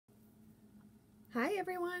Hi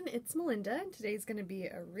everyone, it's Melinda, and today's going to be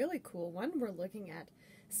a really cool one. We're looking at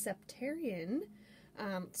Septarian,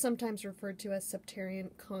 sometimes referred to as Septarian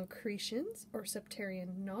concretions or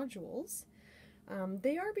Septarian nodules.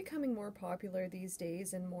 They are becoming more popular these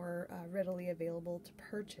days and more readily available to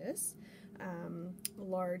purchase.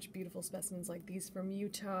 Large, beautiful specimens like these from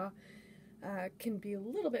Utah can be a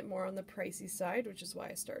little bit more on the pricey side, which is why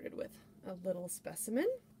I started with a little specimen.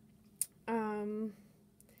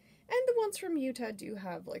 And the ones from Utah do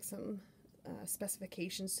have like some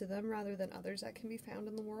specifications to them rather than others that can be found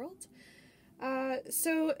in the world.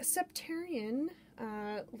 So Septarian,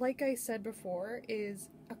 like I said before, is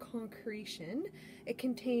a concretion. It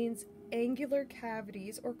contains angular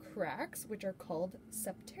cavities or cracks, which are called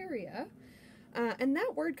septaria. And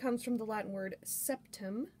that word comes from the Latin word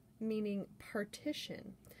septum, meaning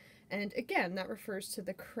partition. And again, that refers to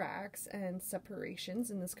the cracks and separations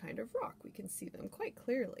in this kind of rock. We can see them quite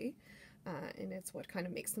clearly, and it's what kind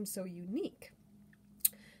of makes them so unique.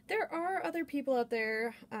 There are other people out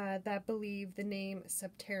there that believe the name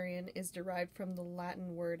Septarian is derived from the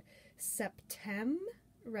Latin word septem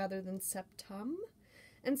rather than septum,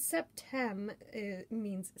 and septem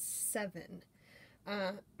means seven.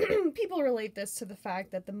 People relate this to the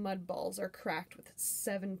fact that the mud balls are cracked with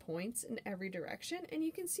 7 points in every direction, and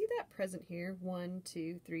you can see that present here. 1,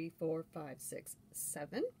 2, 3, 4, 5, 6,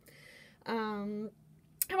 7.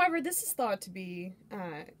 However, this is thought to be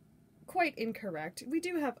quite incorrect. We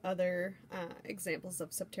do have other examples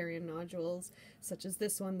of Septarian nodules, such as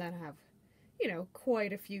this one, that have,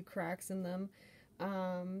 quite a few cracks in them.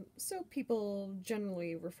 So people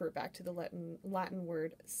generally refer back to the Latin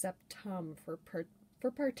word septum for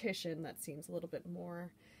partition. That seems a little bit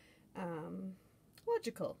more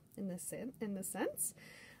logical in this sense.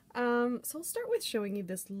 So I'll start with showing you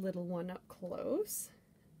this little one up close.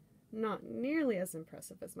 Not nearly as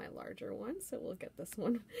impressive as my larger one, so we'll get this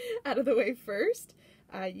one out of the way first.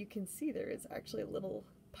 You can see there is actually a little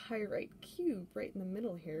pyrite cube right in the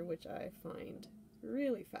middle here, which I find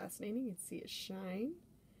really fascinating. You can see it shine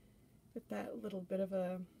with that little bit of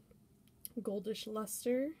a goldish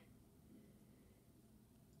luster,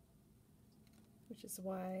 which is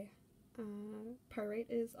why pyrite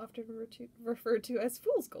is often referred to as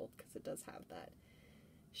fool's gold, because it does have that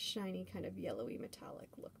shiny kind of yellowy metallic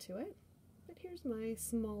look to it. But here's my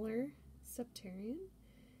smaller Septarian,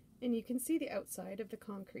 and you can see the outside of the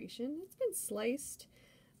concretion. It's been sliced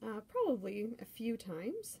probably a few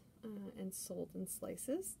times and sold in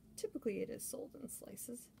slices. Typically it is sold in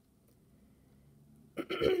slices.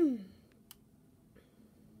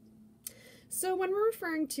 So when we're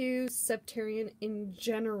referring to Septarian in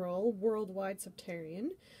general, worldwide Septarian,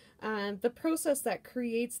 the process that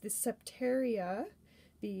creates the septaria,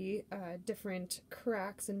 the different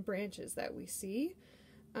cracks and branches that we see,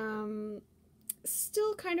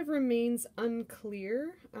 still kind of remains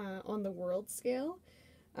unclear on the world scale.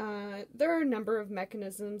 There are a number of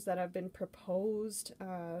mechanisms that have been proposed,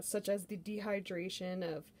 such as the dehydration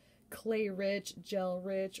of clay-rich,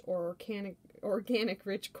 gel-rich, or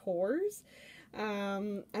organic-rich cores,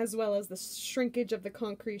 as well as the shrinkage of the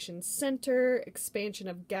concretion center, expansion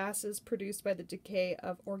of gases produced by the decay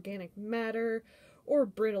of organic matter, or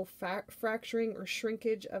brittle fracturing or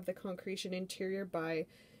shrinkage of the concretion interior by,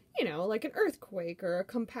 like an earthquake or a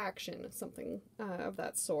compaction, something of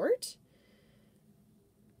that sort.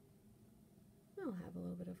 I'll have a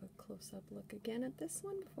little bit of a close-up look again at this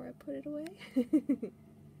one before I put it away.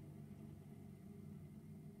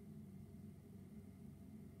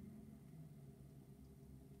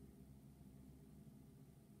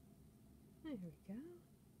 There we go.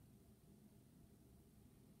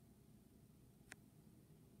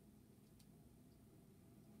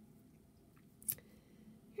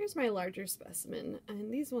 Here's my larger specimen,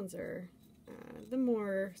 and these ones are the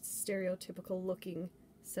more stereotypical looking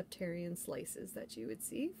Septarian slices that you would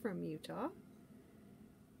see from Utah.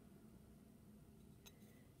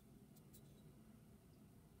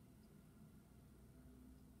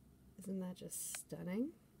 Isn't that just stunning?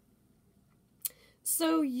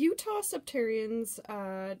 So Utah Septarians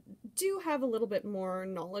do have a little bit more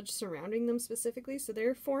knowledge surrounding them specifically. So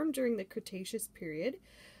they're formed during the Cretaceous period,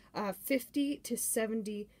 50 to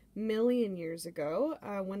 70 million years ago,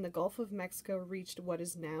 when the Gulf of Mexico reached what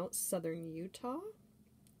is now southern Utah.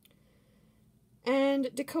 And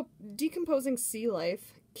decomposing sea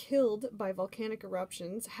life killed by volcanic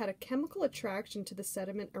eruptions had a chemical attraction to the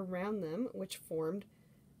sediment around them, which formed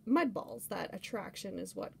mud balls. That attraction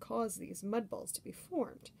is what caused these mud balls to be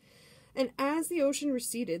formed. And as the ocean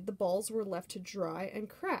receded, the balls were left to dry and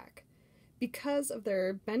crack. Because of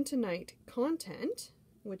their bentonite content,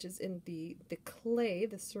 which is in the clay,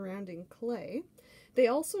 the surrounding clay. They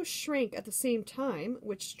also shrank at the same time,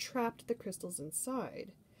 which trapped the crystals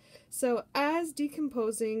inside. So as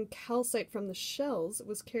decomposing calcite from the shells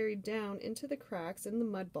was carried down into the cracks in the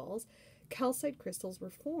mud balls, calcite crystals were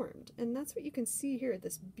formed. And that's what you can see here,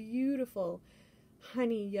 this beautiful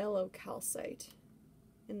honey yellow calcite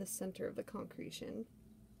in the center of the concretion.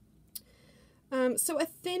 So a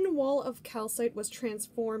thin wall of calcite was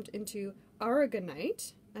transformed into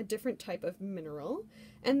aragonite, a different type of mineral,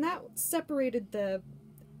 and that separated the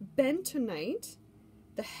bentonite,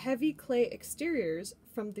 the heavy clay exteriors,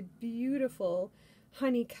 from the beautiful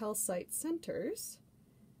honey calcite centers.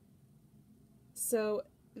 So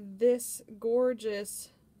this gorgeous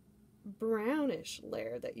brownish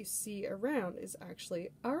layer that you see around is actually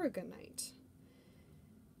aragonite.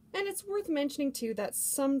 And it's worth mentioning too that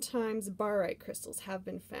sometimes barite crystals have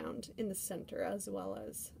been found in the center as well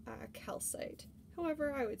as calcite.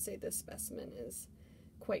 However, I would say this specimen is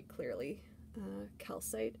quite clearly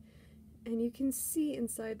calcite. And you can see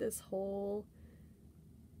inside this hole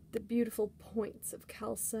the beautiful points of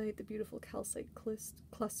calcite, the beautiful calcite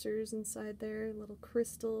clusters inside there, little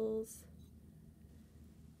crystals.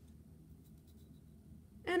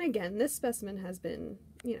 And again, this specimen has been,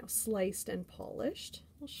 sliced and polished.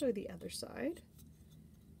 I'll show the other side.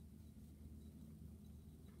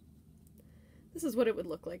 This is what it would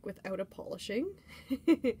look like without a polishing.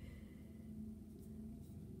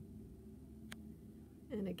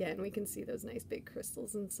 And again, we can see those nice big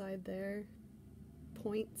crystals inside there.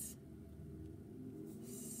 Points.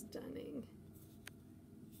 Stunning.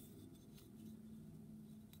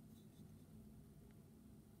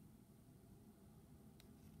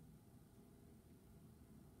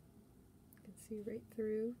 You can see right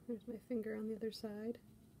through. There's my finger on the other side.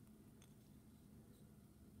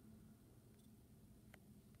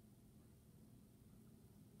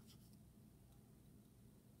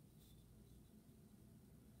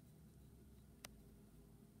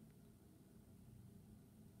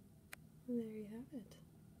 And there you have it.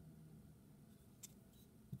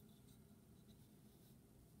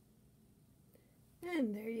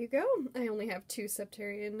 And there you go. I only have 2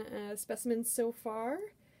 Septarian specimens so far,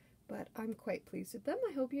 but I'm quite pleased with them.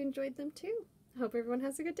 I hope you enjoyed them too. I hope everyone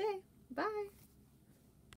has a good day. Bye!